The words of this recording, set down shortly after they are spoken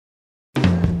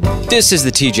This is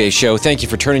the TJ Show. Thank you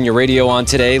for turning your radio on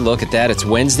today. Look at that. It's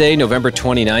Wednesday, November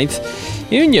 29th.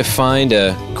 Even you find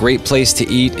a great place to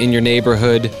eat in your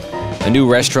neighborhood, a new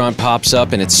restaurant pops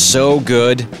up and it's so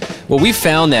good. Well, we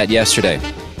found that yesterday.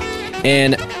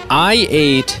 And I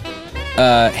ate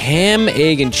ham,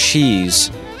 egg, and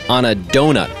cheese on a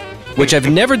donut, which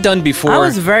I've never done before. I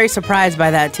was very surprised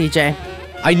by that, TJ.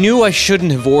 I knew I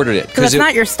shouldn't have ordered it. Because it's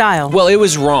not your style. Well, it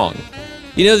was wrong.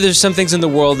 You know, there's some things in the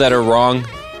world that are wrong,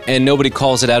 and nobody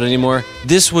calls it out anymore.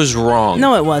 This was wrong.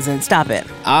 No, it wasn't. Stop it.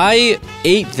 I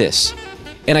ate this,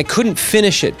 and I couldn't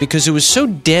finish it because it was so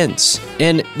dense,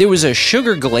 and there was a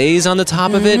sugar glaze on the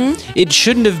top of it. It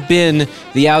shouldn't have been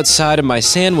the outside of my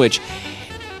sandwich,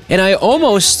 and I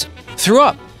almost threw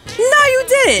up. No, you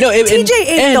didn't. No, TJ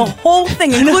ate the whole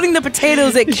thing, including the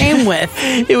potatoes it came with.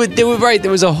 They were right.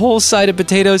 There was a whole side of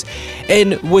potatoes,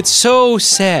 and what's so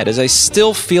sad is I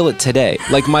still feel it today.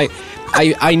 Like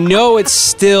I know it's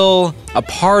still a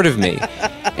part of me,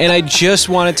 and I just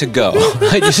want it to go.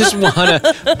 I just want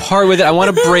to part with it. I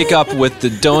want to break up with the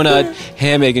donut,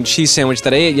 ham, egg, and cheese sandwich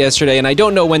that I ate yesterday, and I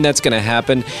don't know when that's going to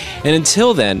happen. And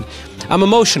until then, I'm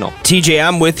emotional. TJ,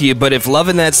 I'm with you, but if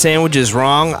loving that sandwich is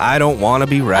wrong, I don't want to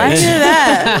be right. I knew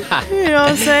that. You know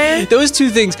what I'm saying? Those two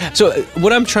things. So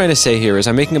what I'm trying to say here is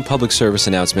I'm making a public service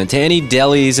announcement to any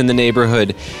delis in the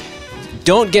neighborhood.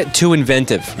 Don't get too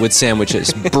inventive with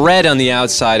sandwiches. Bread on the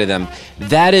outside of them.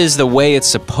 That is the way it's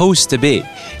supposed to be.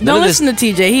 Don't listen to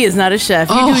TJ. He is not a chef.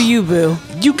 You do you, boo.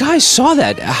 You guys saw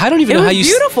that. I don't even know how you... It was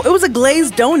beautiful. It was a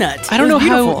glazed donut. I don't know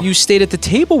how you stayed at the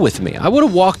table with me. I would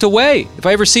have walked away. If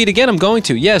I ever see it again, I'm going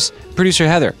to. Yes, producer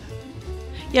Heather.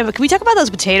 Yeah, but can we talk about those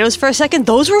potatoes for a second?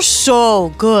 Those were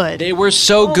so good. They were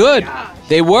so good.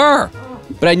 They were.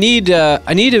 But I need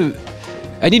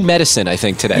medicine, I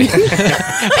think, today.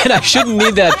 And I shouldn't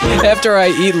need that after I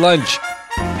eat lunch.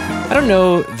 I don't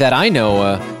know that I know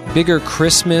a bigger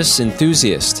Christmas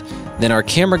enthusiast than our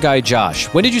camera guy, Josh.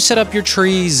 When did you set up your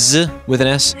trees with an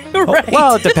S? Right.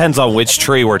 Well, it depends on which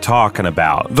tree we're talking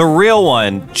about. The real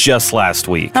one, just last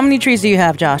week. How many trees do you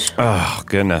have, Josh? Oh,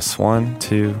 goodness. 1,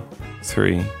 2,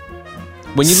 3.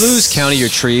 When you lose count of your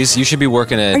trees, you should be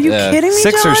working at... Are you kidding me,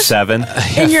 6 Josh? or 7.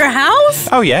 In your house?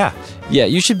 Oh, yeah. Yeah,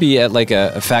 you should be at like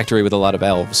a factory with a lot of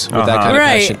elves with that kind of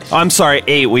passion. Oh, I'm sorry,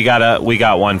 8. We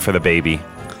got one for the baby.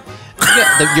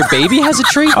 Your baby has a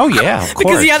tree? Oh, yeah, of course.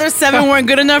 Because the other 7 weren't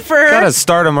good enough for her? Gotta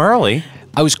start them early.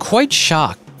 I was quite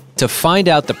shocked to find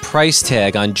out the price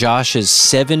tag on Josh's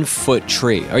 7-foot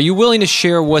tree. Are you willing to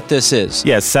share what this is?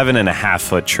 Yeah,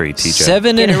 7.5-foot tree, TJ.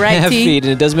 7.5 feet,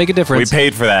 and it does make a difference. We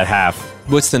paid for that half.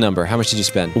 What's the number? How much did you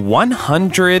spend?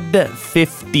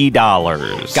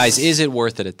 $150. Guys, is it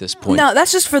worth it at this point? No,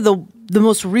 that's just for the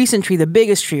most recent tree, the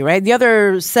biggest tree, right? The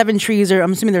other 7 trees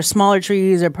I'm assuming they're smaller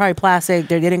trees. They're probably plastic.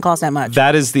 They didn't cost that much.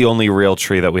 That is the only real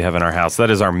tree that we have in our house.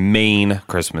 That is our main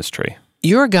Christmas tree.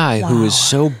 You're a guy who is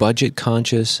so budget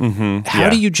conscious. How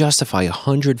do you justify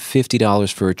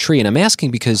 $150 for a tree? And I'm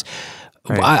asking because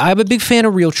I'm a big fan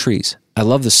of real trees. I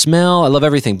love the smell. I love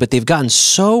everything, but they've gotten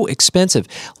so expensive.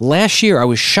 Last year, I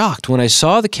was shocked when I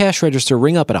saw the cash register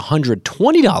ring up at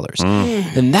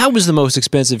 $120, and that was the most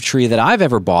expensive tree that I've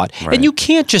ever bought. Right. And you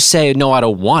can't just say, no, I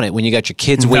don't want it when you got your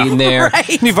kids waiting there.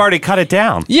 Right. You've already cut it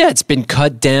down. Yeah, it's been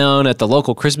cut down at the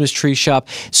local Christmas tree shop.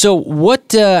 So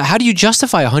how do you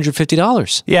justify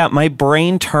 $150? Yeah, my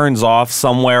brain turns off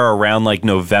somewhere around like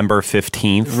November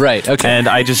 15th. Right, okay. And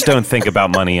I just don't think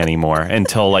about money anymore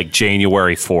until like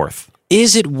January 4th.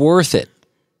 Is it worth it?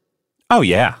 Oh,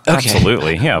 yeah,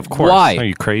 absolutely. Yeah, of course. Why? Are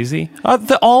you crazy?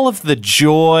 All of the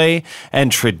joy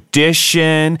and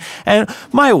tradition. And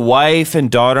my wife and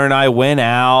daughter and I went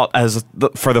out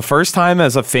for the first time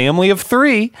as a family of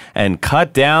 3 and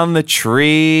cut down the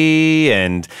tree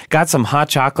and got some hot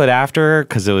chocolate after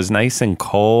because it was nice and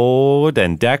cold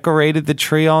and decorated the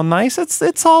tree all nice.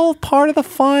 It's all part of the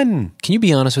fun. Can you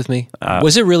be honest with me?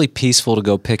 Was it really peaceful to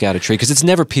go pick out a tree? Because it's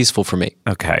never peaceful for me.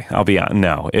 Okay, I'll be honest.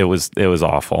 No, it was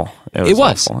awful. It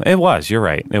was. Awful. It was. You're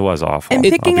right. It was awful. And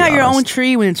picking out your own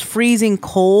tree when it's freezing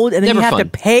cold and then Never you have fun. to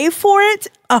pay for it,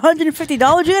 $150?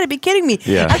 You gotta be kidding me.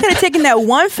 Yeah. I could have taken that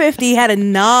 $150, had a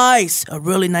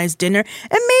really nice dinner, and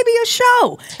maybe a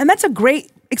show. And that's a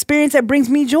great experience that brings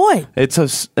me joy. It's an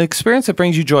experience that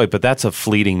brings you joy, but that's a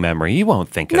fleeting memory. You won't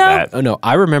think of that. Oh, no.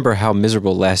 I remember how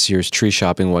miserable last year's tree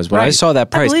shopping was. When I saw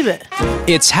that price. I believe it.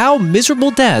 It's how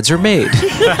miserable dads are made.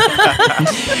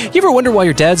 You ever wonder why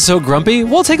your dad's so grumpy?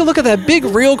 Well, take a look at that big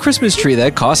real Christmas tree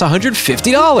that costs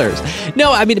 $150.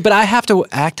 No, I mean, but I have to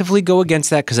actively go against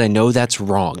that because I know that's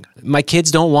wrong. My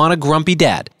kids don't want a grumpy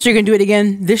dad. So you're going to do it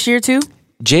again this year too?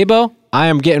 J-Bo, I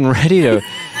am getting ready to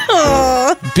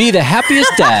be the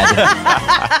happiest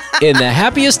dad in the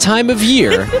happiest time of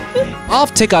year. I'll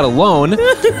take out a loan,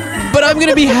 but I'm going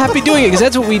to be happy doing it because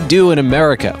that's what we do in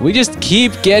America. We just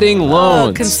keep getting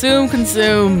loans.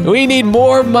 Consume. We need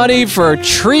more money for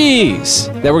trees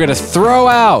that we're going to throw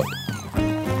out.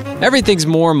 Everything's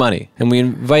more money. And we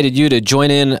invited you to join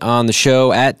in on the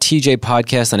show at TJ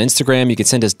Podcast on Instagram. You can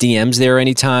send us DMs there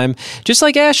anytime, just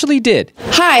like Ashley did.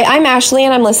 Hi, I'm Ashley,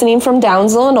 and I'm listening from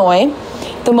Downs, Illinois.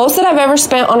 The most that I've ever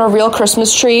spent on a real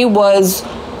Christmas tree was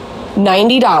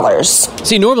 $90.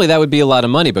 See, normally that would be a lot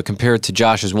of money, but compared to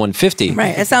Josh's $150,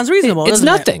 Right, it sounds reasonable. it's doesn't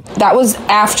it? nothing. That was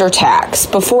after tax.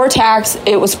 Before tax,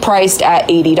 it was priced at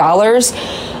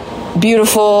 $80.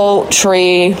 Beautiful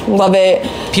tree, love it.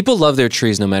 People love their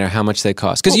trees no matter how much they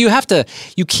cost. Because you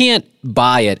can't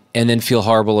buy it and then feel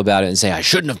horrible about it and say, I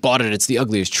shouldn't have bought it, it's the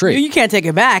ugliest tree. You can't take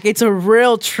it back. It's a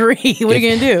real tree. What are you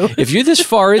going to do? If you're this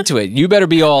far into it, you better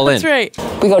be all in. That's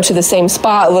right. We go to the same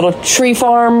spot, a little tree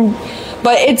farm.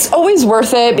 But it's always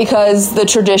worth it because the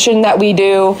tradition that we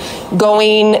do,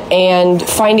 going and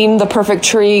finding the perfect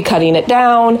tree, cutting it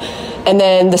down, and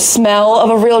then the smell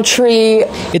of a real tree.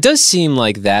 It does seem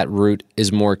like that route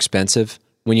is more expensive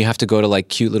when you have to go to like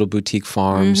cute little boutique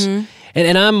farms. Mm-hmm.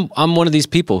 And I'm one of these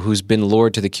people who's been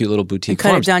lured to the cute little boutique Cut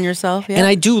farms. it down yourself. Yeah. And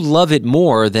I do love it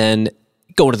more than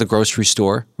going to the grocery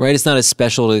store, right? It's not as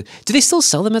special to... Do they still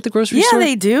sell them at the grocery store? Yeah,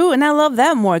 they do, and I love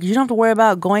that more because you don't have to worry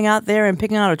about going out there and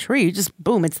picking out a tree. You just,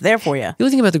 boom, it's there for you. The only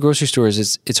thing about the grocery store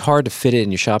is it's hard to fit it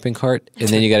in your shopping cart, and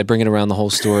then you got to bring it around the whole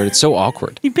store. It's so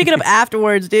awkward. You pick it up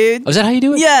afterwards, dude. Oh, is that how you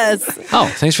do it? Yes. Oh,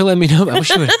 thanks for letting me know. I wish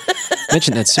you would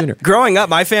mentioned that sooner. Growing up,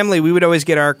 my family, we would always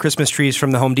get our Christmas trees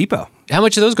from the Home Depot. How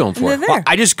much are those going for? They're there. Well,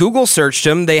 I just Google searched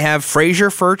them. They have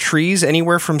Fraser fir trees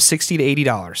anywhere from $60 to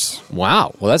 $80.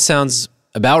 Wow. Well, that sounds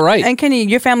about right. And Kenny,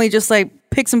 your family just like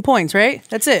pick some points, right?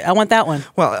 That's it. I want that one.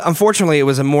 Well, unfortunately, it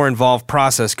was a more involved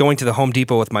process. Going to the Home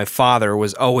Depot with my father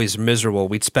was always miserable.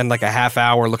 We'd spend like a half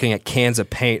hour looking at cans of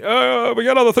paint. We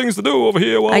got other things to do over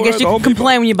here. I guess you can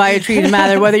complain when you buy a tree, no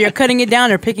matter whether you're cutting it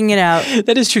down or picking it out.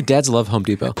 That is true. Dads love Home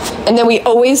Depot. And then we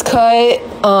always cut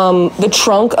the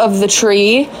trunk of the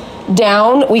tree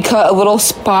down. We cut a little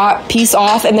spot piece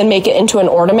off and then make it into an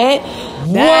ornament.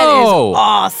 That is Whoa.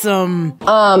 awesome.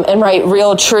 And write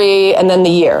real tree and then the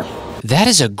year. That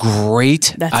is a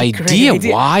great That's a idea. great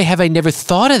idea. Why have I never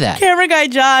thought of that? Camera guy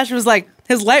Josh was like,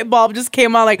 his light bulb just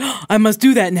came on like, oh, I must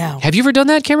do that now. Have you ever done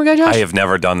that, camera guy Josh? I have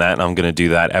never done that, and I'm going to do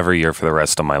that every year for the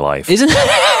rest of my life. Isn't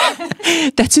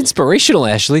that's inspirational,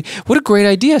 Ashley? What a great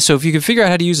idea. So if you can figure out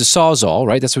how to use a Sawzall,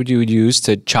 right? That's what you would use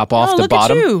to chop off Oh, the look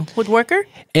bottom. at you, woodworker.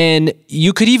 And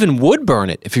you could even wood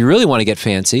burn it if you really want to get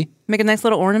fancy. Make a nice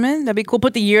little ornament. That'd be cool.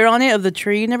 Put the year on it of the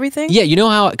tree and everything. Yeah, you know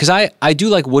how, because I do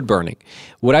like wood burning.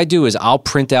 What I do is I'll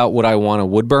print out what I want to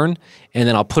wood burn, and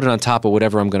then I'll put it on top of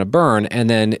whatever I'm going to burn. And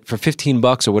then for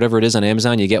 $15 or whatever it is on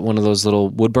Amazon, you get one of those little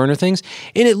wood burner things,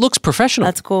 and it looks professional.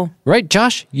 That's cool. Right,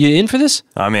 Josh? You in for this?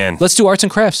 I'm in. Let's do arts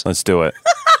and crafts. Let's do it.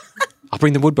 I'll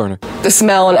bring the wood burner. The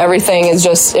smell and everything is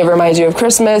just, it reminds you of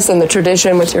Christmas and the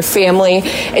tradition with your family.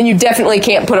 And you definitely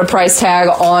can't put a price tag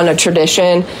on a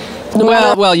tradition.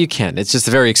 Well, you can. It's just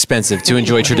very expensive to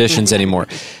enjoy traditions anymore.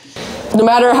 No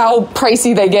matter how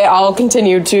pricey they get, I'll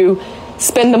continue to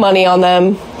spend the money on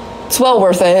them. It's well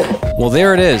worth it. Well,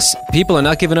 there it is. People are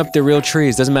not giving up their real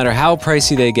trees. Doesn't matter how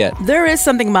pricey they get. There is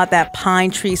something about that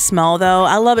pine tree smell, though.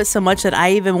 I love it so much that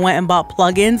I even went and bought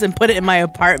plugins and put it in my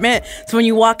apartment. So when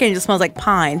you walk in, it just smells like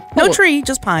pine. No tree,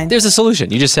 just pine. There's a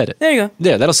solution. You just said it. There you go.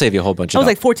 Yeah, that'll save you a whole bunch That of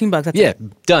was dollars. like $14. That's Yeah,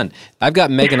 it. done. I've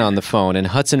got Megan on the phone in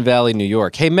Hudson Valley, New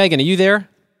York. Hey, Megan, are you there?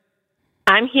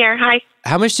 I'm here. Hi.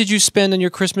 How much did you spend on your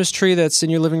Christmas tree that's in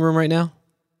your living room right now?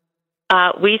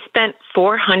 We spent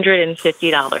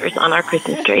 $450 on our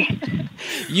Christmas tree.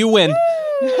 You win.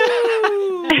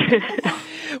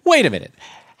 Wait a minute.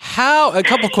 A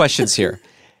couple questions here.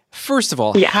 First of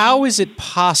all, How is it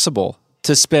possible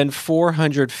to spend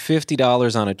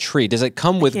 $450 on a tree? Does it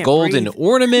come with can't golden breathe.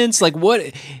 ornaments? Like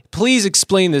what? Please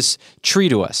explain this tree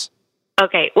to us.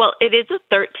 Okay, well, it is a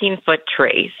 13-foot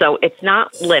tree, so it's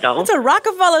not little. It's a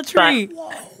Rockefeller tree.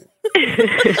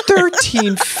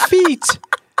 13 feet.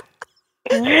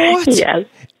 What? Yes.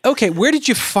 Okay, where did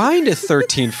you find a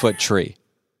 13-foot tree?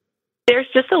 There's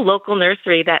just a local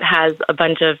nursery that has a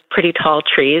bunch of pretty tall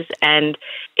trees, and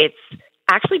it's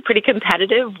actually pretty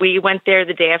competitive. We went there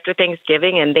the day after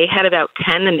Thanksgiving, and they had about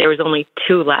 10, and there was only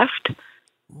 2 left.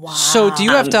 Wow. So do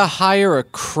you have to hire a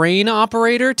crane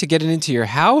operator to get it into your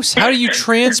house? How do you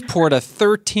transport a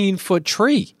 13-foot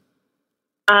tree?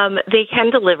 They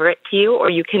can deliver it to you, or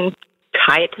you can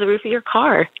tie it to the roof of your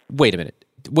car. Wait a minute.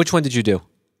 Which one did you do?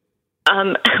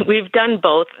 We've done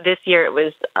both. This year it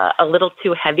was a little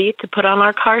too heavy to put on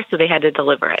our car, so they had to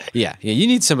deliver it. Yeah, you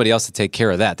need somebody else to take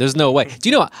care of that. There's no way. Do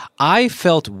you know, I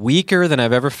felt weaker than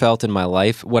I've ever felt in my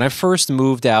life when I first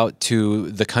moved out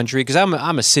to the country, because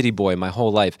I'm a city boy my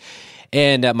whole life.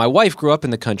 And my wife grew up in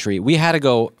the country. We had to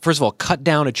go, first of all, cut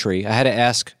down a tree. I had to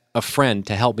ask a friend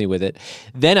to help me with it.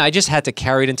 Then I just had to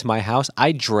carry it into my house.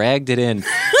 I dragged it in.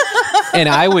 And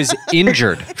I was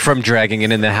injured from dragging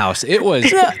it in the house. It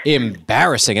was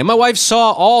embarrassing. And my wife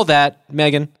saw all that,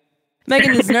 Megan.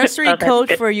 Megan, is nursery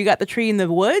code for you got the tree in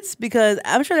the woods? Because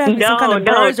I'm sure there have some kind of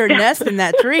birds or nest in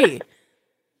that tree.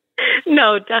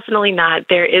 No, definitely not.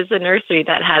 There is a nursery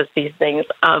that has these things,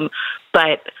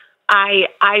 but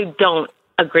I don't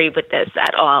agree with this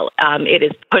at all. It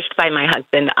is pushed by my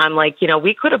husband. I'm like,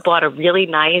 we could have bought a really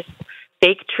nice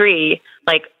fake tree,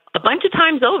 like a bunch of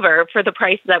times over for the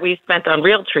price that we spent on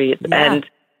real trees. Yeah. And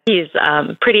he's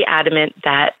pretty adamant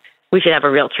that we should have a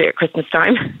real tree at Christmas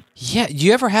time. Yeah. Do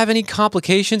you ever have any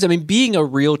complications? I mean, being a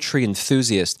real tree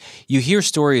enthusiast, you hear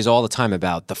stories all the time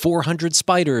about the 400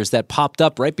 spiders that popped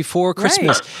up right before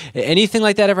Christmas. Right. Anything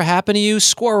like that ever happen to you?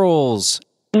 Squirrels?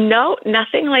 No,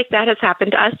 nothing like that has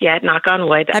happened to us yet, knock on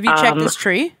wood. Have you checked this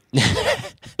tree?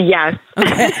 Yes.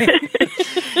 Okay.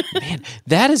 Man,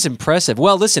 that is impressive.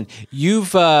 Well, listen,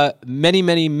 you've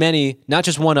many, not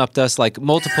just one-upped us, like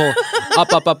multiple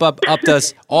upped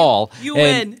us all. You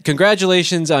win.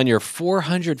 Congratulations on your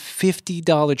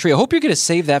 $450 tree. I hope you're going to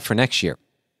save that for next year.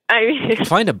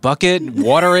 Find a bucket,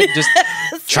 water it, just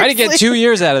try to get 2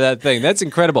 years out of that thing. That's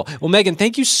incredible. Well, Megan,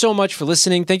 thank you so much for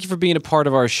listening. Thank you for being a part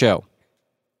of our show.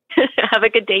 Have a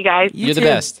good day, guys. You're the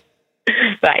best.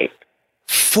 Bye.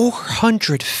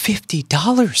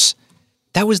 $450.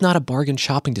 That was not a bargain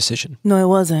shopping decision. No, it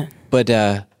wasn't. But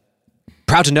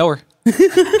proud to know her.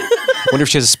 Wonder if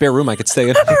she has a spare room I could stay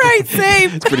in. All right,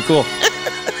 same. It's pretty cool.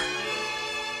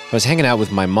 I was hanging out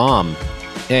with my mom,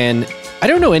 and I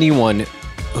don't know anyone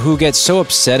who gets so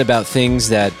upset about things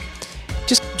that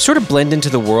just sort of blend into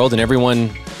the world and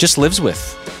everyone just lives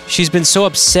with. She's been so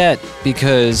upset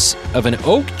because of an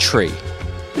oak tree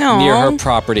near her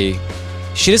property.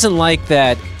 She doesn't like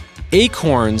that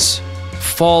acorns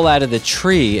fall out of the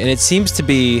tree, and it seems to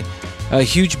be a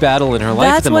huge battle in her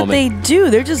life at the moment. That's what they do.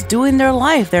 They're just doing their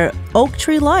life, their oak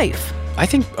tree life. I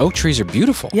think oak trees are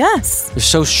beautiful. Yes. They're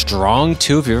so strong,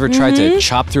 too. If you've ever tried to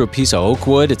chop through a piece of oak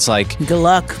wood, it's like... Good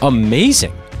luck.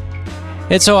 Amazing.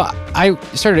 And so I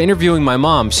started interviewing my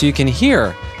mom so you can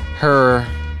hear her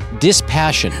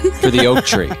dispassion for the oak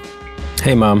tree.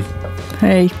 Hey, Mom.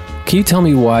 Hey. Can you tell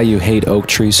me why you hate oak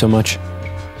trees so much?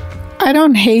 I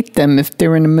don't hate them if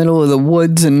they're in the middle of the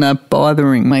woods and not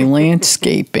bothering my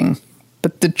landscaping.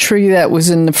 But the tree that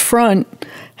was in the front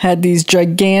had these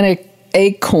gigantic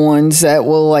acorns that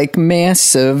were like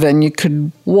massive, and you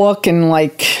could walk and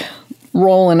like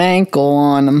roll an ankle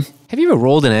on them. Have you ever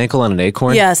rolled an ankle on an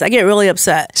acorn? Yes, I get really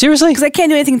upset. Seriously? Because I can't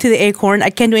do anything to the acorn. I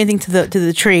can't do anything to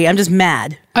the tree. I'm just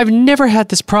mad. I've never had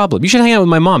this problem. You should hang out with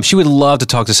my mom. She would love to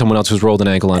talk to someone else who's rolled an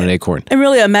ankle on an acorn.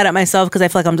 I'm mad at myself because I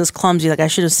feel like I'm just clumsy. Like I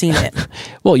should have seen it.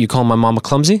 Well, you call my mama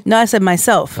clumsy? No, I said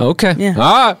myself. Okay. Yeah.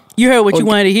 Ah. You heard what you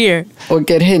wanted to hear. Or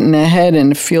get hit in the head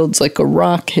and it feels like a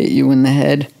rock hit you in the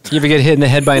head. You ever get hit in the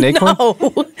head by an acorn?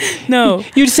 No.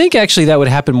 You'd think actually that would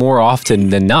happen more often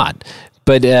than not.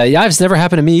 But yeah, it's never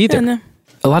happened to me either. No.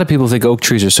 A lot of people think oak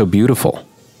trees are so beautiful.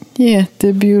 Yeah,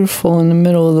 they're beautiful in the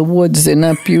middle of the woods. They're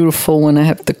not beautiful when I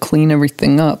have to clean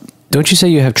everything up. Don't you say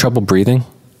you have trouble breathing?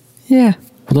 Yeah.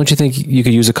 Well, don't you think you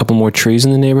could use a couple more trees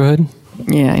in the neighborhood?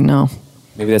 Yeah, I know.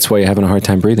 Maybe that's why you're having a hard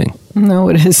time breathing. No,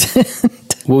 it isn't.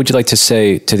 What would you like to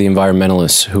say to the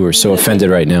environmentalists who are so offended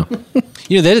right now?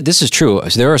 You know, this is true.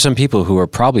 There are some people who are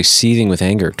probably seething with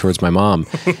anger towards my mom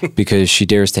because she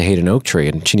dares to hate an oak tree,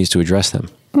 and she needs to address them.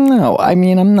 No, I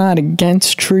mean, I'm not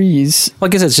against trees. Well, I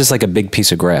guess it's just like a big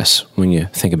piece of grass when you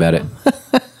think about it.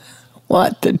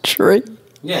 What, the tree?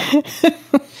 Yeah. Have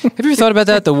you ever thought about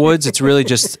that? The woods, it's really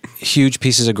just huge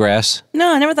pieces of grass.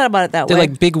 No, I never thought about it that way. They're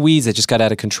like big weeds that just got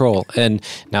out of control, and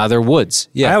now they're woods.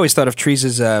 Yeah. I always thought of trees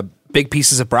as big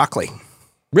pieces of broccoli.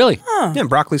 Really? Oh. Yeah,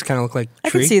 broccolis kind of look like I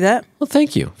tree. can see that. Well,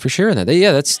 thank you for sharing that.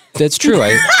 Yeah, that's true.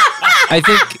 I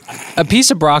think a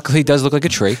piece of broccoli does look like a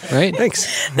tree, right?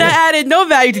 Thanks. That added no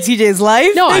value to TJ's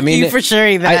life. No, Thank I mean you for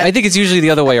sharing that. I think it's usually the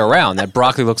other way around. That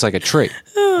broccoli looks like a tree.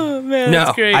 Oh man, No,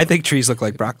 that's great. I think trees look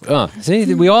like broccoli.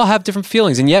 See, we all have different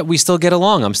feelings, and yet we still get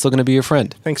along. I'm still going to be your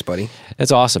friend. Thanks, buddy.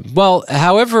 That's awesome. Well,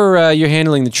 however you're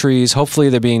handling the trees, hopefully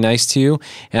they're being nice to you.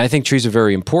 And I think trees are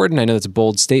very important. I know that's a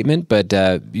bold statement, but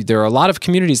there are a lot of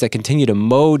communities that continue to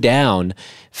mow down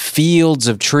fields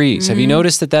of trees. Have you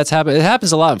noticed that that's happened? It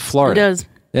happens a lot in Florida. It does.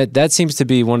 That seems to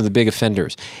be one of the big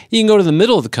offenders. You can go to the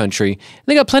middle of the country, and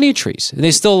they got plenty of trees, and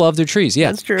they still love their trees.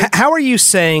 Yeah, That's true. How are you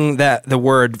saying that the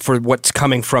word for what's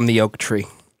coming from the oak tree?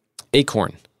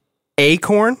 Acorn.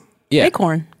 Acorn? Yeah.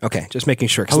 Acorn. Okay, just making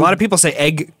sure. Because a lot of people say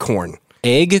egg corn.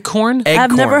 Egg corn?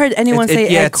 I've never heard anyone say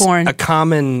egg corn. It's a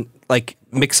common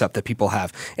mix-up that people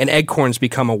have. And egg corn's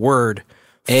become a word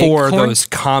Egg for corn? those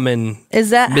common Is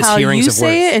that how mishearings you of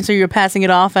say words. it? And so you're passing it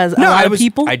off as a lot of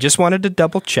people? I just wanted to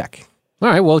double check. All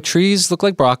right, well, trees look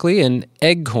like broccoli and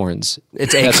eggcorns.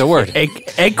 That's a word.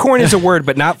 Eggcorn is a word,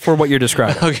 but not for what you're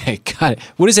describing. Okay, got it.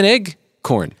 What is an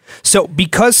eggcorn? So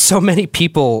because so many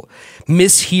people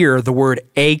mishear the word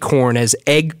acorn as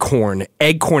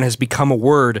eggcorn has become a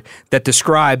word that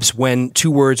describes when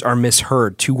two words are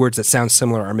misheard. Two words that sound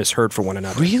similar are misheard for one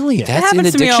another. Really? It That's in the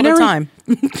happens to me all dictionary?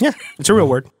 the time. Yeah, it's a real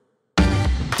word.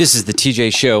 This is the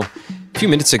TJ Show. A few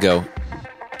minutes ago,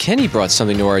 Kenny brought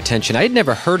something to our attention. I had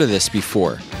never heard of this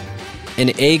before. An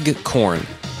eggcorn.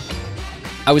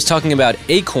 I was talking about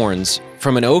acorns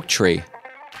from an oak tree,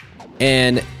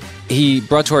 and he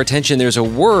brought to our attention there's a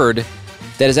word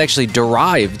that is actually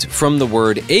derived from the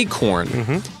word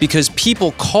acorn because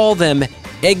people call them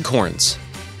eggcorns.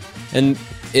 And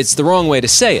it's the wrong way to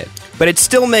say it. But it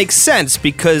still makes sense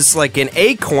because an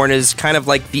acorn is kind of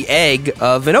like the egg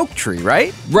of an oak tree,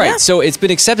 right? Right, Yeah. so it's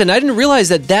been accepted. And I didn't realize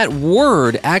that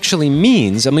word actually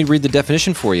means, let me read the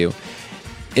definition for you,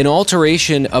 an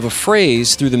alteration of a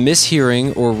phrase through the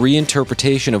mishearing or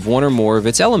reinterpretation of one or more of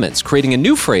its elements, creating a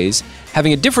new phrase,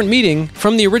 having a different meaning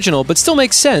from the original, but still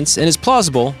makes sense and is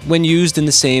plausible when used in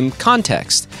the same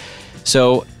context.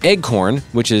 So, eggcorn,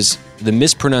 which is the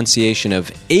mispronunciation of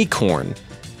acorn,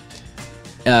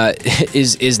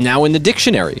 is now in the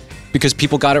dictionary because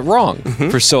people got it wrong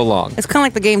for so long. It's kind of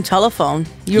like the game telephone.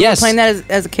 You were Yes. playing that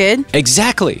as a kid?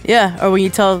 Exactly. Yeah, or when you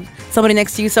tell somebody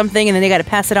next to you something and then they got to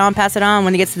pass it on.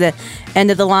 When it gets to the end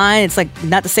of the line, it's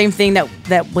not the same thing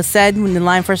that was said when the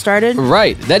line first started.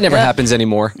 Right. That never Yeah. happens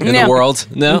anymore in Yeah. the world.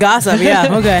 No. Gossip,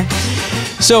 yeah, okay.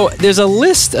 So there's a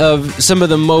list of some of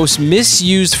the most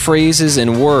misused phrases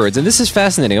and words, and this is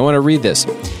fascinating. I want to read this.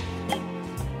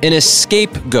 An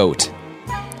scapegoat.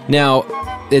 Now,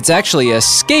 it's actually a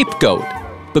scapegoat,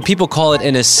 but people call it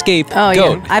an escape Oh,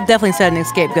 goat. yeah. I've definitely said an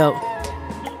scapegoat.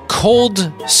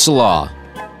 Cold slaw.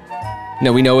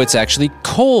 Now, we know it's actually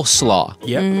coleslaw.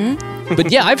 Yep. Mm-hmm.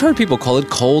 But yeah, I've heard people call it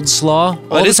cold slaw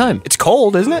all the time. It's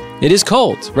cold, isn't it? It is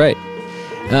cold, right.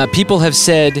 People have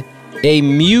said a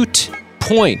mute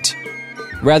point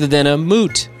rather than a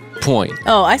moot point.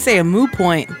 Oh, I say a moo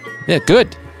point. Yeah,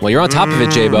 good. Well, you're on top of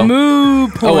it, J-Bo. Moo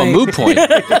point. Oh, a moo point.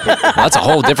 Well, that's a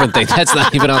whole different thing. That's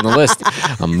not even on the list.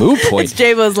 A moo It's point.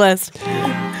 J-Bo's list.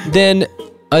 Then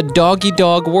a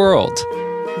doggy-dog world.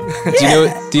 Do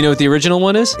you know what the original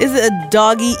one is? Is it a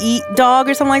doggy eat dog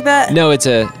or something like that? No, it's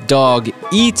a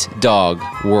dog-eat-dog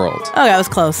world. Oh, that was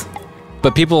close.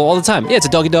 But people all the time, yeah, it's a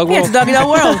doggy-dog Yeah, world. it's a doggy dog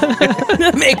world.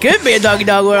 It could be a doggy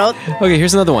dog world. Okay,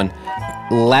 here's another one.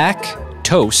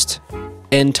 Lactose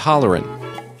intolerant.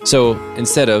 So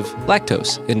instead of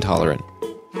lactose intolerant.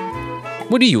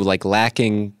 What are you,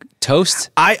 lacking toast?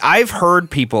 I've heard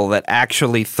people that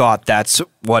actually thought that's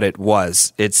what it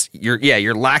was.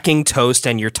 You're lacking toast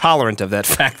and you're tolerant of that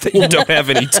fact that you don't have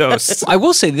any toast. I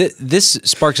will say that this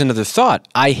sparks another thought.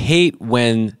 I hate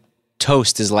when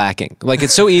toast is lacking.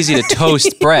 It's so easy to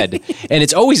toast bread, and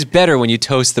it's always better when you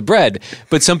toast the bread,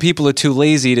 but some people are too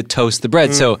lazy to toast the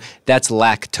bread, so that's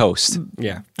lactose.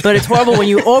 Yeah. But it's horrible when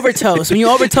you over toast. When you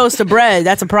over toast the bread,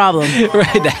 that's a problem.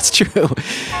 Right, that's true.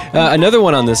 Another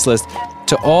one on this list,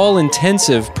 to all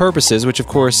intensive purposes, which of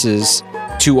course is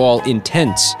to all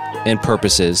intents and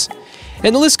purposes.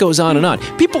 And the list goes on and on.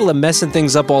 People are messing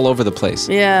things up all over the place.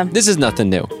 Yeah. This is nothing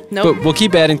new. Nope. But we'll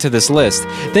keep adding to this list.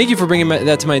 Thank you for bringing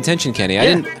that to my attention, Kenny. I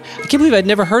can't believe I'd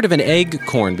never heard of an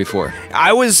eggcorn before.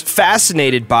 I was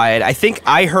fascinated by it. I think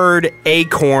I heard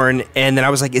acorn, and then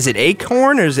I was like, is it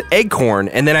acorn or is it eggcorn?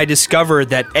 And then I discovered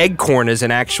that eggcorn is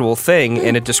an actual thing,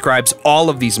 and it describes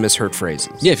all of these misheard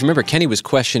phrases. Yeah, if you remember, Kenny was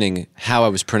questioning how I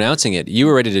was pronouncing it. You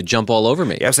were ready to jump all over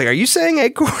me. Yeah, I was like, are you saying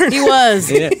acorn? He was.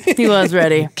 He was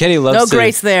ready. Kenny loves No to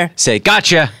grace there. say,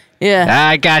 gotcha. Yeah.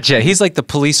 I gotcha. He's like the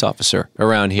police officer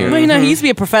around here. Well, he used to be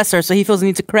a professor, so he feels the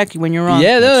need to correct you when you're wrong.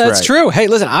 Yeah, no, that's right. true. Hey,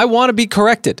 listen, I want to be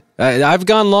corrected. I've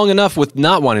gone long enough with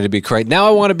not wanting to be corrected. Now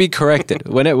I want to be corrected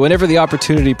whenever the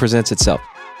opportunity presents itself.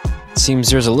 It seems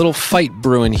there's a little fight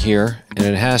brewing here, and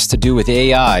it has to do with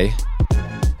AI.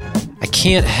 I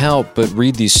can't help but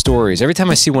read these stories. Every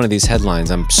time I see one of these headlines,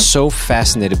 I'm so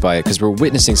fascinated by it because we're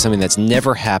witnessing something that's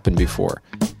never happened before.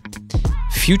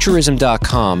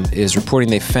 Futurism.com is reporting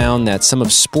they found that some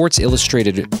of Sports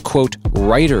Illustrated, quote,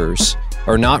 writers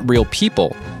are not real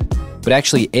people, but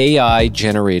actually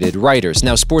AI-generated writers.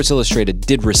 Now, Sports Illustrated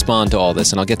did respond to all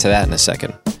this, and I'll get to that in a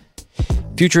second.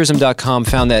 Futurism.com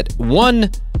found that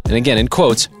one, and again in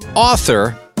quotes,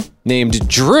 author named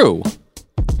Drew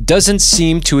doesn't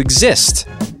seem to exist.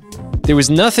 There was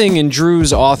nothing in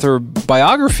Drew's author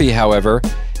biography, however,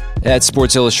 at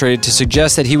Sports Illustrated to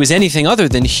suggest that he was anything other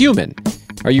than human.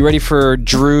 Are you ready for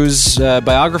Drew's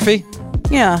biography?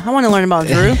 Yeah, I want to learn about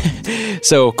Drew.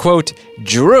 So, quote,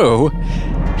 Drew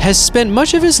has spent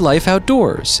much of his life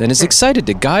outdoors and is excited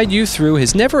to guide you through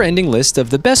his never-ending list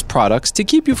of the best products to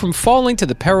keep you from falling to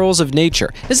the perils of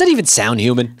nature. Does that even sound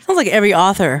human? Sounds like every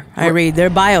author I read,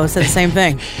 their bio says the same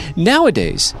thing.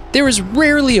 Nowadays, there is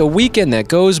rarely a weekend that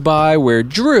goes by where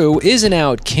Drew isn't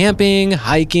out camping,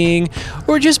 hiking,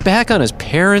 or just back on his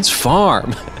parents'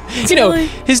 farm. You know,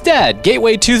 his dad,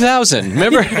 Gateway 2000,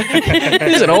 remember?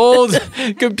 He's an old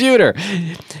computer.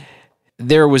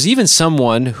 There was even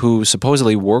someone who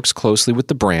supposedly works closely with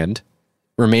the brand,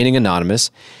 remaining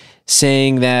anonymous,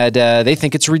 saying that they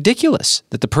think it's ridiculous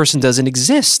that the person doesn't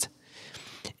exist.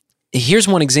 Here's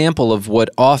one example of what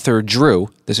author Drew,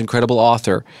 this incredible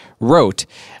author, wrote,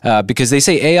 because they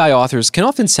say AI authors can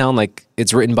often sound like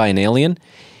it's written by an alien.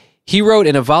 He wrote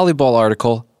in a volleyball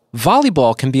article,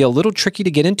 volleyball can be a little tricky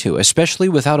to get into, especially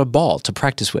without a ball to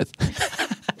practice with.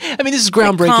 I mean, this is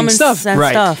groundbreaking stuff.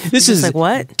 Right. This is like,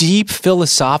 what? Deep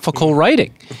philosophical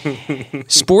writing.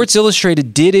 Sports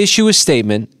Illustrated did issue a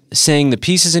statement saying the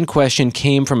pieces in question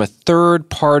came from a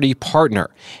third-party partner.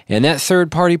 And that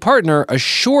third-party partner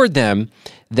assured them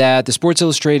that the Sports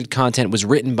Illustrated content was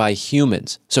written by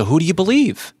humans. So who do you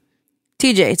believe?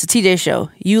 TJ, it's a TJ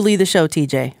show. You lead the show,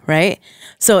 TJ, right?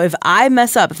 So if I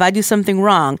mess up, if I do something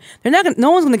wrong, no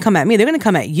one's going to come at me. They're going to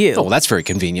come at you. Oh, that's very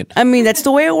convenient. I mean, that's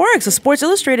the way it works. So Sports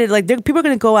Illustrated, people are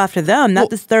going to go after them, not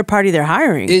this third party they're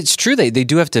hiring. It's true. They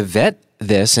do have to vet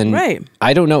this, and right.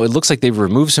 I don't know. It looks like they've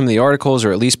removed some of the articles,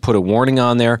 or at least put a warning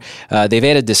on there. They've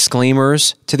added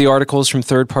disclaimers to the articles from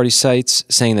third-party sites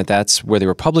saying that that's where they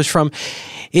were published from.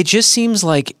 It just seems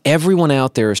like everyone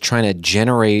out there is trying to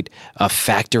generate a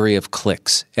factory of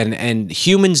clicks, and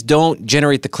humans don't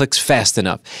generate the clicks fast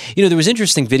enough. You know, there was an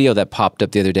interesting video that popped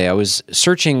up the other day. I was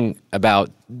searching about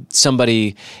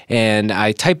somebody, and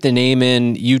I typed the name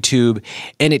in YouTube,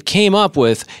 and it came up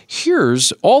with,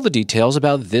 here's all the details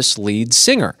about this lead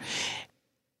singer.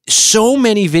 So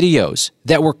many videos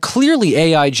that were clearly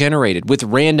AI generated with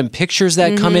random pictures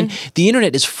that come in. The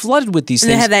internet is flooded with these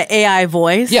and things. They have that AI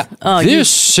voice. Yeah. This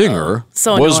singer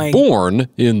was born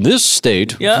in this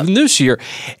state in this year.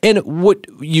 And what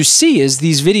you see is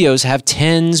these videos have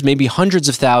tens, maybe hundreds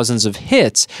of thousands of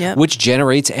hits, which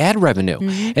generates ad revenue.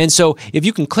 And so if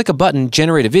you can click a button,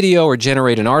 generate a video or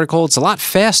generate an article, it's a lot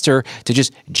faster to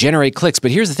just generate clicks.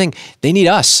 But here's the thing, they need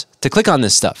us to click on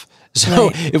this stuff.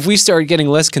 So if we start getting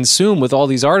less consumed with all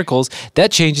these articles, that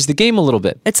changes the game a little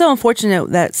bit. It's so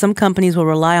unfortunate that some companies will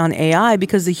rely on AI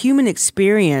because the human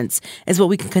experience is what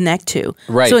we can connect to.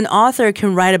 Right. So an author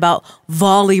can write about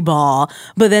volleyball,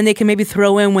 but then they can maybe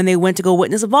throw in when they went to go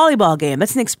witness a volleyball game.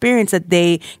 That's an experience that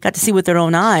they got to see with their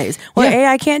own eyes. Well,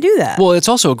 AI can't do that. Well, it's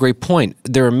also a great point.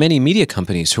 There are many media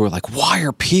companies who are like, why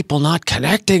are people not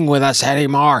connecting with us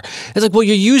anymore? It's like, well,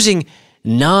 you're using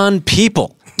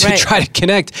non-people to try to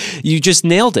connect. You just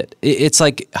nailed it. It's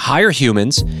like hire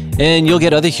humans and you'll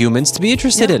get other humans to be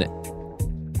interested in it.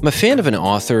 I'm a fan of an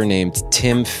author named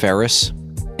Tim Ferriss,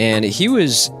 and he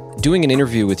was doing an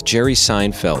interview with Jerry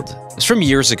Seinfeld. It's from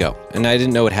years ago, and I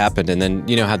didn't know it happened, and then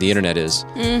you know how the internet is.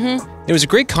 It was a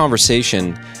great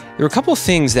conversation. There were a couple of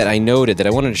things that I noted that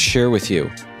I wanted to share with you.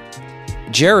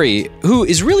 Jerry, who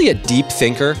is really a deep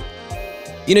thinker,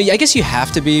 you know, I guess you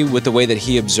have to be with the way that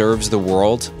he observes the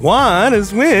world. What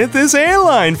is with this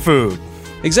airline food?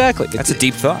 Exactly. That's a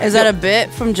deep thought. Is that a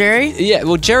bit from Jerry? Yeah,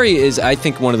 well, Jerry is, I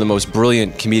think, one of the most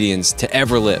brilliant comedians to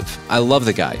ever live. I love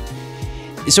the guy.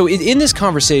 So in this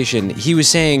conversation, he was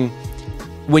saying,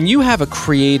 when you have a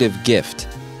creative gift,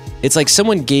 it's like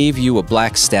someone gave you a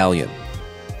black stallion,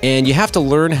 and you have to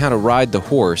learn how to ride the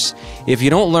horse. If you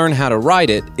don't learn how to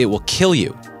ride it, it will kill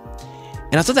you.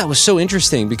 And I thought that was so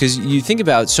interesting because you think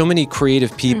about so many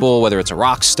creative people, whether it's a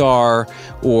rock star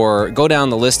or go down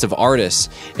the list of artists,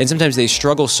 and sometimes they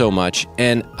struggle so much.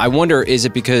 And I wonder, is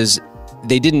it because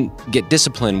they didn't get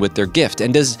disciplined with their gift?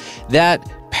 And does that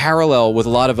parallel with a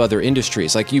lot of other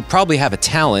industries? Like, you probably have a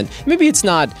talent. Maybe it's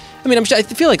not, I mean, I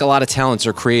feel like a lot of talents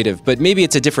are creative, but maybe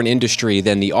it's a different industry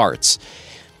than the arts.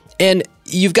 And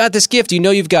you've got this gift, you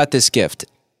know you've got this gift.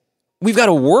 we've got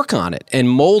to work on it and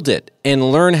mold it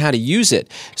and learn how to use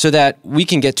it so that we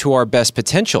can get to our best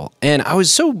potential. And I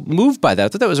was so moved by that. I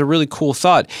thought that was a really cool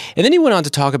thought. And then he went on to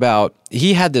talk about,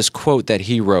 he had this quote that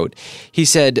he wrote. He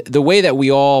said, the way that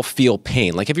we all feel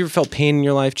pain. Like, have you ever felt pain in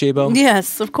your life, J-Bo?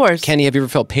 Yes, of course. Kenny, have you ever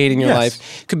felt pain in your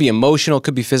life? Could be emotional,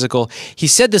 could be physical. He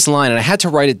said this line, and I had to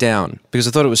write it down because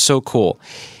I thought it was so cool.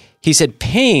 He said,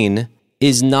 pain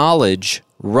is knowledge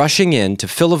rushing in to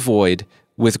fill a void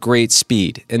with great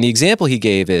speed. And the example he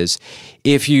gave is,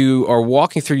 if you are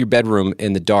walking through your bedroom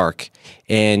in the dark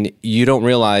and you don't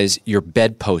realize your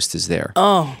bedpost is there,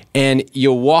 and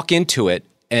you'll walk into it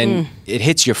and it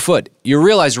hits your foot, you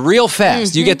realize real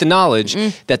fast, you get the knowledge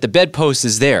that the bedpost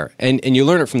is there, and you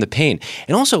learn it from the pain.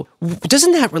 And also,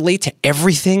 doesn't that relate to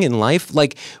everything in life?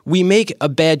 Like, we make a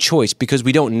bad choice because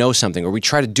we don't know something, or we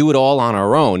try to do it all on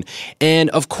our own. And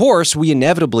of course, we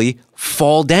inevitably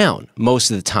fall down most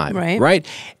of the time, right?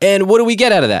 And what do we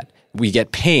get out of that? We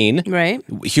get pain,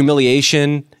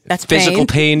 humiliation, that's physical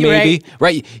pain maybe,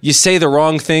 right? You say the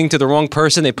wrong thing to the wrong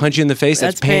person, they punch you in the face,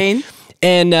 that's pain.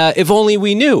 And if only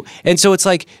we knew. And so it's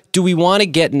like, do we want to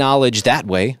get knowledge that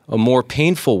way, a more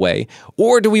painful way?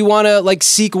 Or do we want to, like,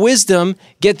 seek wisdom,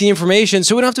 get the information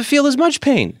so we don't have to feel as much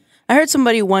pain? I heard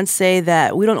somebody once say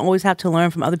that we don't always have to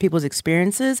learn from other people's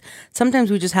experiences.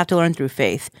 Sometimes we just have to learn through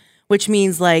faith, which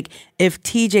means, like, if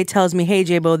TJ tells me, hey,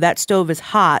 J-Bo, that stove is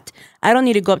hot, I don't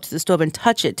need to go up to the stove and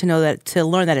touch it to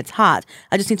learn that it's hot.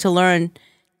 I just need to learn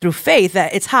through faith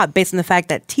that it's hot based on the fact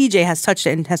that TJ has touched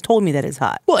it and has told me that it's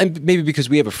hot. Well, and maybe because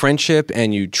we have a friendship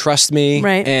and you trust me,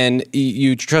 and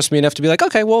you trust me enough to be like,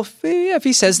 okay, well, if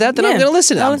he says that, then I'm going to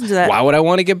listen. I'll listen to that. Why would I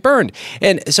want to get burned?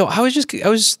 And so I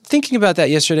was thinking about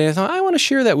that yesterday, and I thought, I want to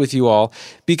share that with you all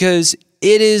because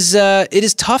it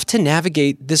is tough to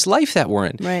navigate this life that we're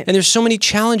in. Right. And there's so many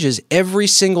challenges every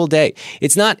single day.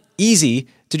 It's not easy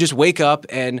to just wake up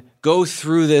and go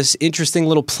through this interesting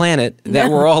little planet that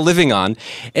we're all living on.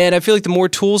 And I feel like the more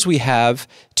tools we have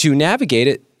to navigate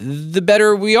it, the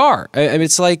better we are. I mean,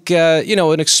 it's like,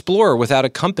 an explorer without a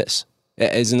compass.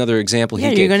 Is another example he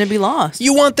gave. You're going to be lost.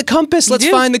 You want the compass. Let's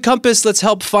find the compass. Let's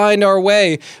help find our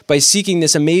way by seeking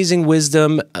this amazing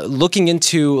wisdom, looking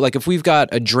into, like, if we've got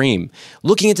a dream,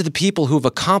 looking into the people who've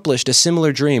accomplished a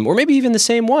similar dream, or maybe even the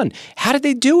same one. How did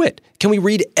they do it? Can we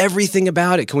read everything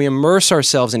about it? Can we immerse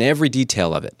ourselves in every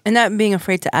detail of it? And not being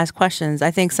afraid to ask questions. I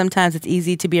think sometimes it's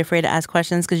easy to be afraid to ask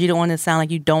questions because you don't want to sound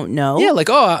like you don't know. Yeah, like,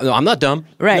 I'm not dumb.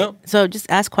 Right. No. So just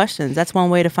ask questions. That's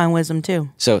one way to find wisdom too.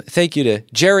 So thank you to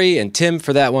Jerry and Tim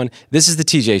for that one. This is the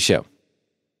TJ Show.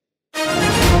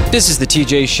 This is the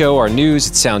TJ Show, our news.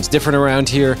 It sounds different around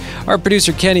here. Our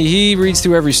producer, Kenny, he reads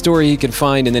through every story he can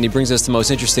find, and then he brings us the most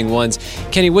interesting ones.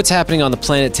 Kenny, what's happening on the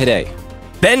planet today?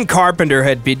 Ben Carpenter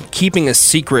had been keeping a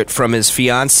secret from his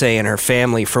fiancée and her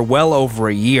family for well over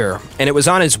a year, and it was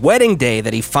on his wedding day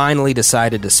that he finally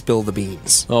decided to spill the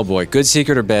beans. Oh boy, good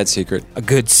secret or bad secret? A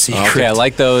good secret. Okay, I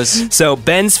like those. So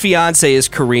Ben's fiancée is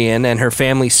Korean, and her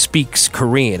family speaks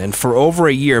Korean, and for over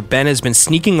a year, Ben has been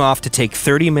sneaking off to take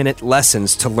 30-minute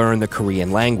lessons to learn the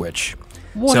Korean language.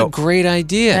 What a great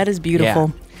idea. That is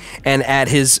beautiful. Yeah. And at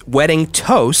his wedding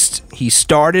toast, he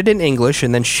started in English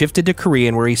and then shifted to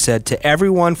Korean, where he said to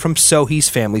everyone from Sohee's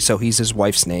family, Sohee's his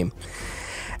wife's name,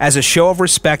 as a show of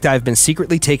respect, I've been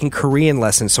secretly taking Korean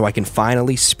lessons so I can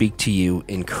finally speak to you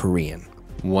in Korean.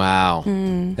 Wow.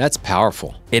 That's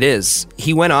powerful. It is.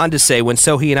 He went on to say, when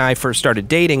Sohee and I first started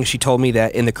dating, she told me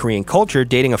that in the Korean culture,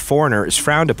 dating a foreigner is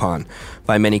frowned upon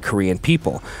by many Korean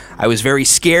people. I was very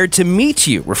scared to meet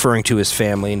you, referring to his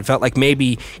family, and felt like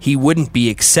maybe he wouldn't be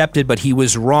accepted, but he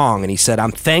was wrong. And he said,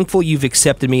 I'm thankful you've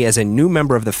accepted me as a new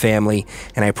member of the family,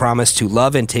 and I promise to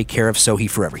love and take care of Sohee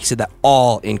forever. He said that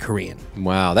all in Korean.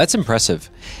 Wow, that's impressive.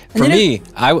 For me,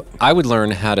 I would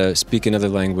learn how to speak another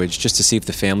language just to see if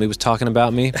the family was talking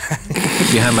about me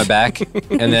behind my back.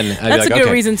 And then I'd That's be like, a good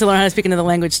okay. reason to learn how to speak another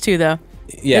language too, though.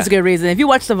 Yeah. It's a good reason. If you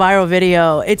watch the viral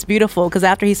video, it's beautiful because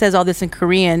after he says all this in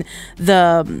Korean,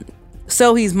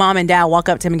 Sohee's mom and dad walk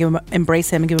up to him and embrace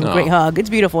him and give him a great hug. It's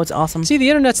beautiful. It's awesome. See, the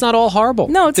internet's not all horrible.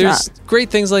 No, it's There's not. great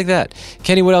things like that.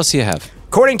 Kenny, what else do you have?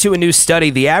 According to a new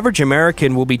study, the average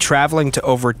American will be traveling to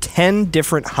over 10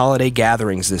 different holiday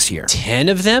gatherings this year. 10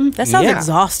 of them? That sounds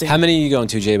exhausting. How many are you going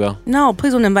to, J-Bo? No,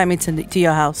 please don't invite me to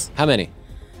your house. How many?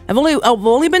 I've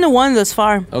only been to one thus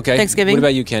far. Okay. Thanksgiving. What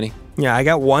about you, Kenny? Yeah, I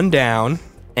got one down,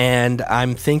 and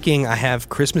I'm thinking I have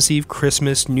Christmas Eve,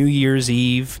 Christmas, New Year's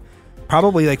Eve,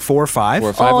 probably like 4 or 5. 4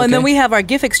 or 5, Oh, and okay. then we have our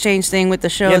gift exchange thing with the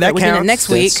show Yeah, that we're doing it counts. next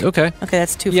week. Okay. Okay,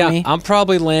 that's 2 Yeah, for me. I'm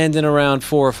probably landing around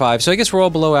 4 or 5, so I guess we're all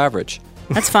below average.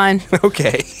 That's fine.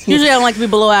 Okay. Usually I don't like to be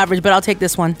below average, but I'll take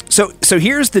this one. So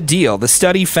here's the deal. The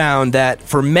study found that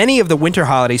for many of the winter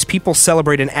holidays, people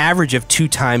celebrate an average of 2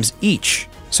 times each.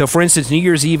 So, for instance, New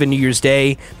Year's Eve and New Year's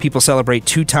Day, people celebrate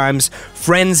 2 times.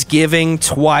 Friendsgiving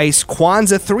twice.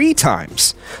 Kwanzaa 3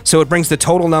 times. So it brings the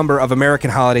total number of American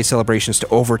holiday celebrations to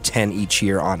over 10 each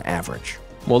year on average.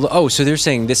 Well, so they're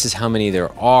saying this is how many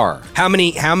there are. How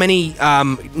many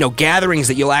gatherings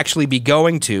that you'll actually be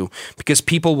going to, because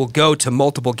people will go to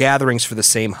multiple gatherings for the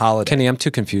same holiday. Kenny, I'm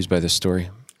too confused by this story.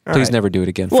 Please never do it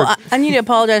again. Well, I need to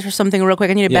apologize for something real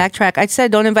quick. I need to backtrack. I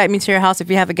said don't invite me to your house if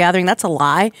you have a gathering. That's a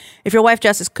lie. If your wife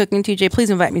Jess is cooking, TJ, please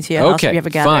invite me to your house if you have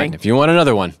a gathering. Fine. If you want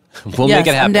another one, we'll make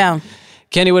it happen. I'm down.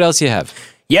 Kenny, what else do you have?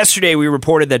 Yesterday, we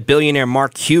reported that billionaire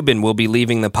Mark Cuban will be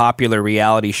leaving the popular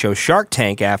reality show Shark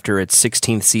Tank after its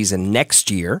 16th season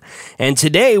next year. And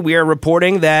today, we are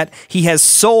reporting that he has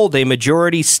sold a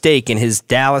majority stake in his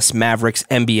Dallas Mavericks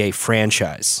NBA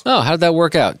franchise. Oh, how did that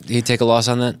work out? Did he take a loss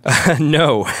on that?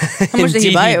 No. How much did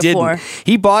he buy it for?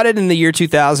 He bought it in the year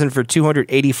 2000 for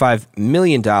 $285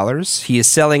 million. He is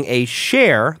selling a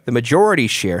share, the majority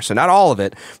share, so not all of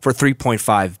it, for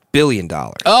 $3.5 billion.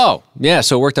 Oh, yeah,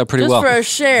 so it worked out pretty well. Just for a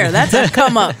share. That's a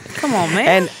come up. Come on, man.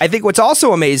 And I think what's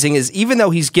also amazing is even though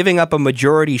he's giving up a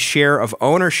majority share of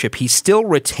ownership, he's still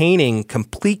retaining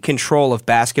complete control of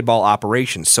basketball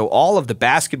operations. So all of the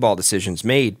basketball decisions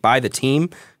made by the team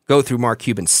go through Mark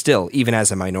Cuban still, even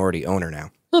as a minority owner now.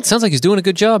 Well, it sounds like he's doing a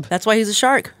good job. That's why he's a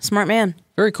shark. Smart man.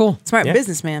 Very cool. Smart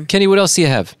businessman. Kenny, what else do you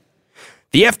have?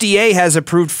 The FDA has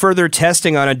approved further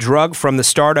testing on a drug from the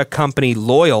startup company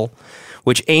Loyal,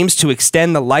 which aims to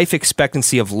extend the life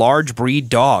expectancy of large breed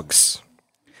dogs.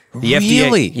 The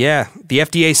Really? The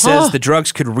FDA says the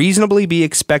drugs could reasonably be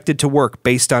expected to work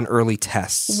based on early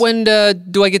tests. When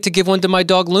do I get to give one to my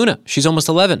dog Luna? She's almost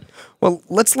 11. Well,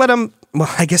 let's let them...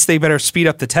 Well, I guess they better speed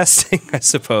up the testing, I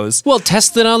suppose. Well,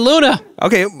 test it on Luna.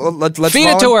 Okay, well, let's feed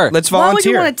it to her. Let's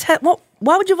volunteer. Why would you want to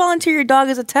why would you volunteer your dog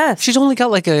as a test? She's only got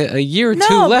like a year or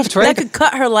two left, right? That could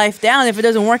cut her life down if it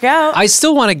doesn't work out. I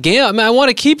still want to gamble. I mean, I want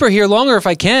to keep her here longer if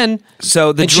I can.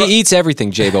 So she eats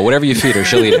everything, Jabo. Whatever you feed her,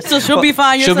 she'll eat it. So she'll be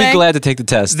fine. She'll be glad to take the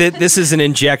test. This is an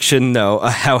injection, though.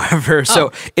 However,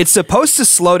 so it's supposed to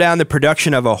slow down the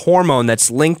production of a hormone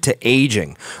that's linked to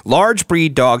aging. Large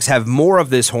breed dogs have more of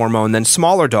this hormone than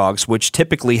smaller dogs, which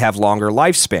typically have longer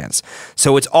lifespans.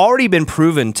 So it's already been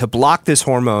proven to block this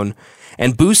hormone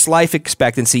and boost life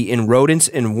expectancy in rodents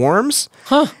and worms.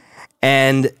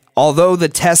 And although the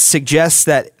test suggests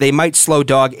that they might slow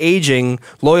dog aging,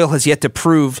 Loyal has yet to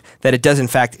prove that it does in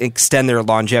fact extend their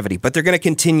longevity. But they're going to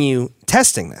continue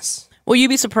testing this. Will you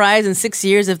be surprised in 6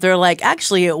 years if they're like,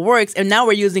 actually it works, and now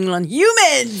we're using it on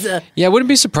humans? Yeah, I wouldn't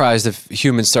be surprised if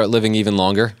humans start living even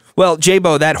longer. Well,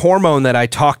 Jabo, that hormone that I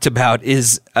talked about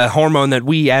is a hormone that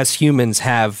we as humans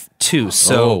have too.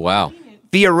 So, wow.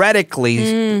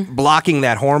 Theoretically, blocking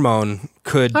that hormone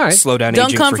could slow down aging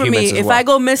for humans as well. Don't come for me. If I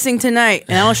go missing tonight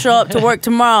and I don't show up to work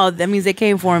tomorrow, that means they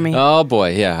came for me. Oh,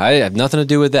 boy. Yeah, I have nothing to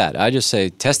do with that. I just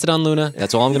say, test it on Luna.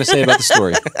 That's all I'm going to say about the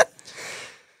story.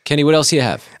 Kenny, what else do you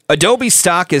have? Adobe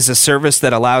Stock is a service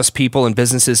that allows people and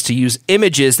businesses to use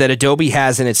images that Adobe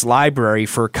has in its library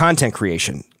for content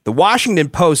creation. The Washington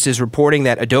Post is reporting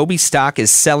that Adobe Stock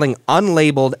is selling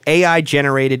unlabeled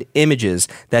AI-generated images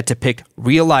that depict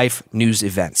real-life news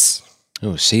events.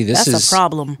 Oh, see, this is a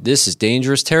problem. This is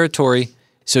dangerous territory.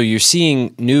 So you're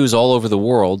seeing news all over the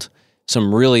world,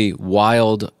 some really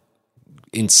wild,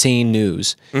 insane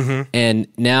news. And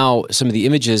now some of the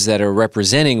images that are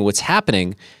representing what's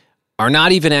happening are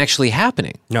not even actually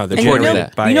happening. No, they're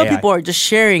generated by AI. People are just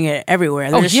sharing it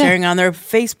everywhere. They're just sharing on their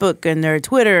Facebook and their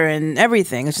Twitter and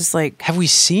everything. It's just like... Have we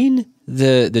seen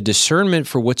the discernment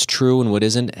for what's true and what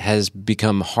isn't has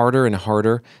become harder and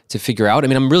harder to figure out? I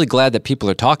mean, I'm really glad that people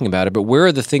are talking about it, but where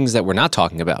are the things that we're not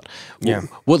talking about? Yeah.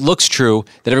 What looks true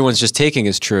that everyone's just taking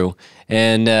as true,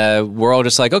 and we're all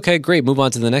just like, okay, great, move on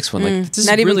to the next one. Like, this is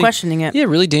not even really, questioning it. Yeah,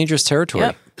 really dangerous territory.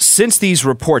 Yep. Since these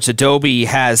reports, Adobe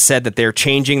has said that they're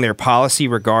changing their policy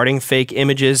regarding fake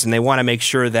images, and they want to make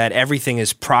sure that everything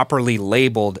is properly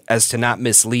labeled as to not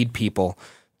mislead people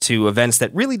to events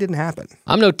that really didn't happen.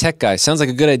 I'm no tech guy. Sounds like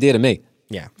a good idea to me.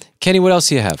 Yeah. Kenny, what else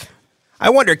do you have? I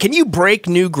wonder, can you break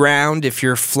new ground if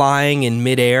you're flying in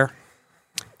midair?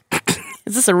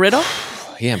 Is this a riddle?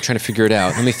 Yeah, I'm trying to figure it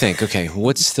out. Let me think. Okay,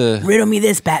 what's the... Riddle me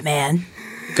this, Batman.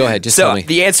 Go ahead, just So tell me.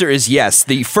 the answer is yes.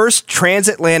 The first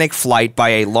transatlantic flight by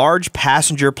a large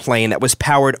passenger plane that was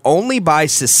powered only by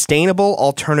sustainable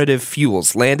alternative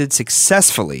fuels landed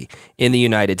successfully in the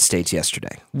United States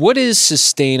yesterday. What is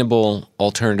sustainable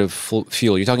alternative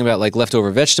fuel? You're talking about like leftover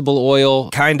vegetable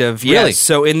oil? Kind of, yes. Really?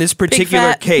 So in this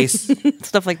particular fat. case,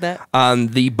 Stuff like that.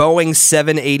 the Boeing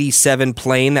 787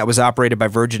 plane that was operated by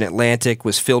Virgin Atlantic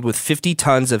was filled with 50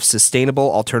 tons of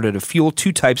sustainable alternative fuel.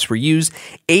 Two types were used.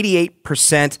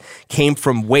 88% came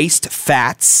from waste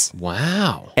fats,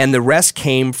 Wow. and the rest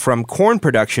came from corn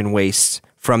production waste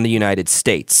from the United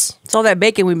States. It's all that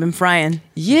bacon we've been frying.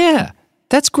 Yeah.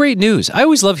 That's great news. I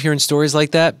always love hearing stories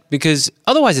like that because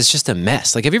otherwise it's just a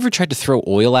mess. Like, have you ever tried to throw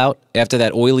oil out after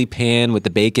that oily pan with the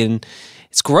bacon?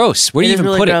 It's gross. Where do It you is even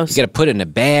really put gross. it? You got to put it in a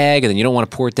bag, and then you don't want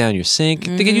to pour it down your sink.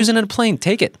 They can use it in a plane.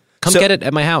 Take it. Come So- get it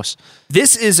at my house.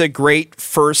 This is a great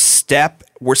first step.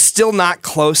 We're still not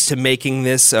close to making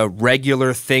this a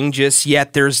regular thing just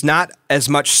yet. There's not as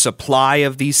much supply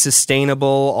of these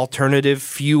sustainable alternative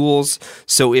fuels.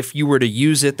 So if you were to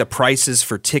use it, the prices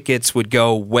for tickets would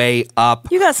go way up.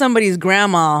 You got somebody's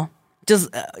grandma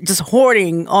just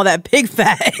hoarding all that pig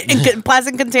fat in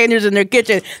plastic containers in their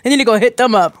kitchen. They need to go hit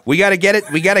them up. We got to get it.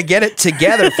 We got to get it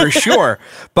together for sure.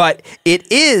 But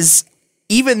it is,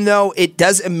 even though it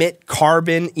does emit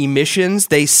carbon emissions,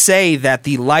 they say that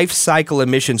the life cycle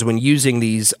emissions when using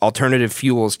these alternative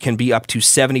fuels can be up to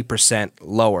 70%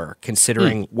 lower,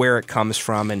 considering where it comes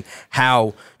from and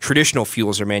how traditional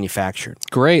fuels are manufactured.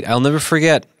 Great. I'll never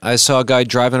forget. I saw a guy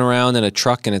driving around in a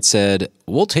truck and it said,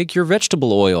 "We'll take your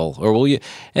vegetable oil," or "Will you?"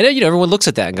 And then, everyone looks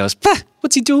at that and goes, "Pah,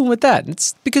 what's he doing with that?" And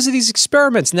it's because of these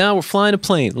experiments. Now we're flying a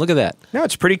plane. Look at that. No,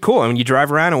 it's pretty cool. And when you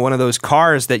drive around in one of those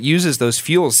cars that uses those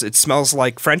fuels, it smells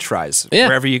like French fries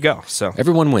wherever you go. So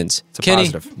Everyone wins. a Kenny,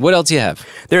 positive. what else you have?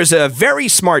 there's a very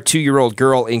smart 2-year-old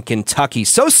girl in Kentucky.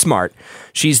 So smart,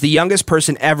 she's the youngest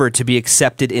person ever to be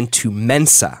accepted into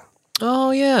Mensa.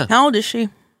 Oh, yeah. How old is she?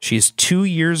 She's 2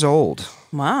 years old.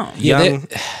 Wow. Young.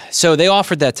 So they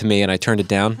offered that to me and I turned it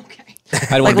down.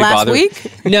 I don't want to Like be last bothered.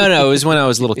 week? No, it was when I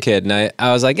was a little kid, and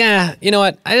I was like, you know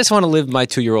what? I just want to live my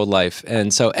 2-year-old life,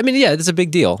 and so I mean, yeah, it's a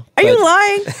big deal. Are you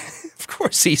lying? Of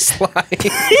course he's lying.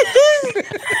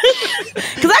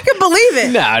 Because I can believe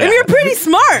it. No. I mean, you're pretty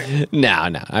smart. No,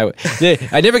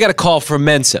 I never got a call from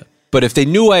Mensa, but if they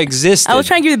knew I existed, I was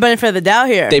trying to give you the benefit of the doubt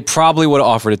here. they probably would have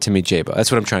offered it to me, Jabo.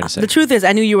 That's what I'm trying to say. The truth is,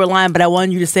 I knew you were lying, but I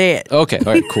wanted you to say it. Okay,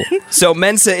 all right, cool. So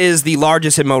Mensa is the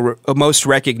largest and most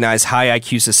recognized high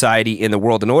IQ society in the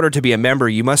world. In order to be a member,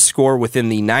 you must score within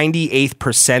the 98th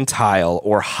percentile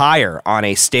or higher on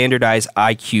a standardized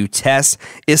IQ test.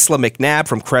 Isla McNabb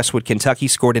from Crestwood, Kentucky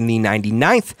scored in the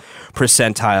 99th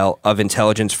percentile of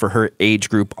intelligence for her age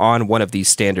group on one of these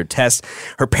standard tests.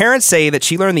 Her parents say that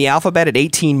she learned the alphabet at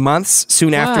 18 months,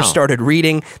 soon after Wow. started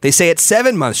reading. They say at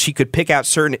 7 months she could pick out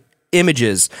certain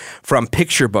images from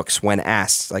picture books when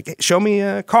asked, like, show me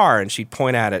a car, and she'd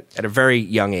point at it at a very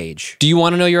young age. Do you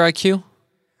want to know your IQ?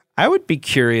 I would be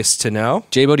curious to know.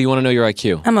 Jabo, do you want to know your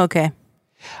IQ? I'm okay.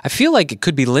 I feel like it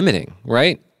could be limiting,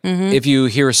 right? If you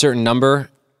hear a certain number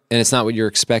and it's not what you're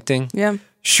expecting. Yeah.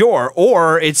 Sure,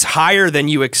 or it's higher than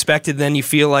you expected, then you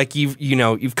feel like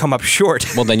you've come up short.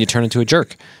 Well, then you turn into a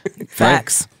jerk.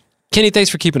 Facts. Kenny, thanks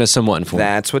for keeping us somewhat informed.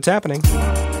 That's what's happening.